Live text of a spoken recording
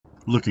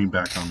Looking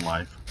back on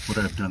life, would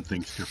I have done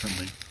things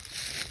differently?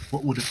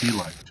 What would it be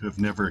like to have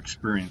never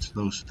experienced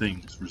those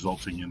things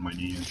resulting in my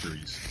knee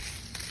injuries?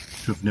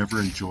 To have never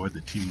enjoyed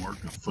the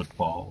teamwork of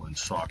football and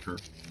soccer?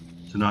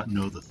 To not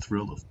know the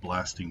thrill of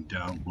blasting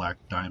down black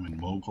diamond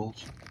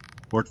moguls?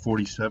 Or at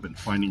 47,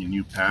 finding a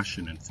new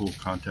passion in full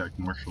contact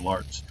martial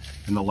arts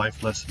and the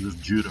life lessons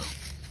of judo?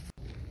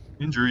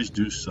 Injuries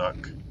do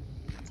suck.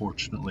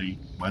 Fortunately,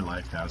 my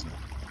life hasn't.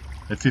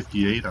 At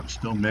 58, I'm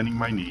still mending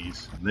my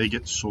knees, and they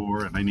get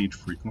sore and I need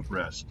frequent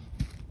rest.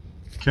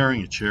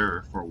 Carrying a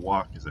chair for a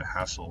walk is a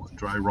hassle, and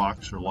dry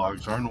rocks or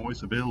logs aren't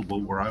always available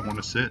where I want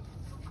to sit.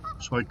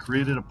 So I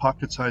created a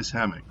pocket-sized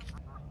hammock.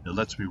 It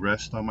lets me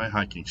rest on my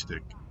hiking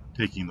stick,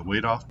 taking the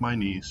weight off my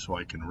knees so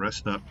I can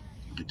rest up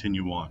and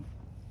continue on.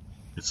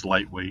 It's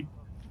lightweight,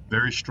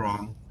 very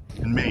strong,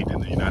 and made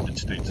in the United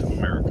States of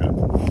America.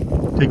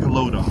 Take a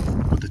load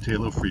off with the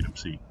TALO Freedom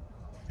Seat.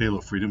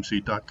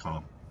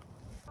 TALOFreedomSeat.com.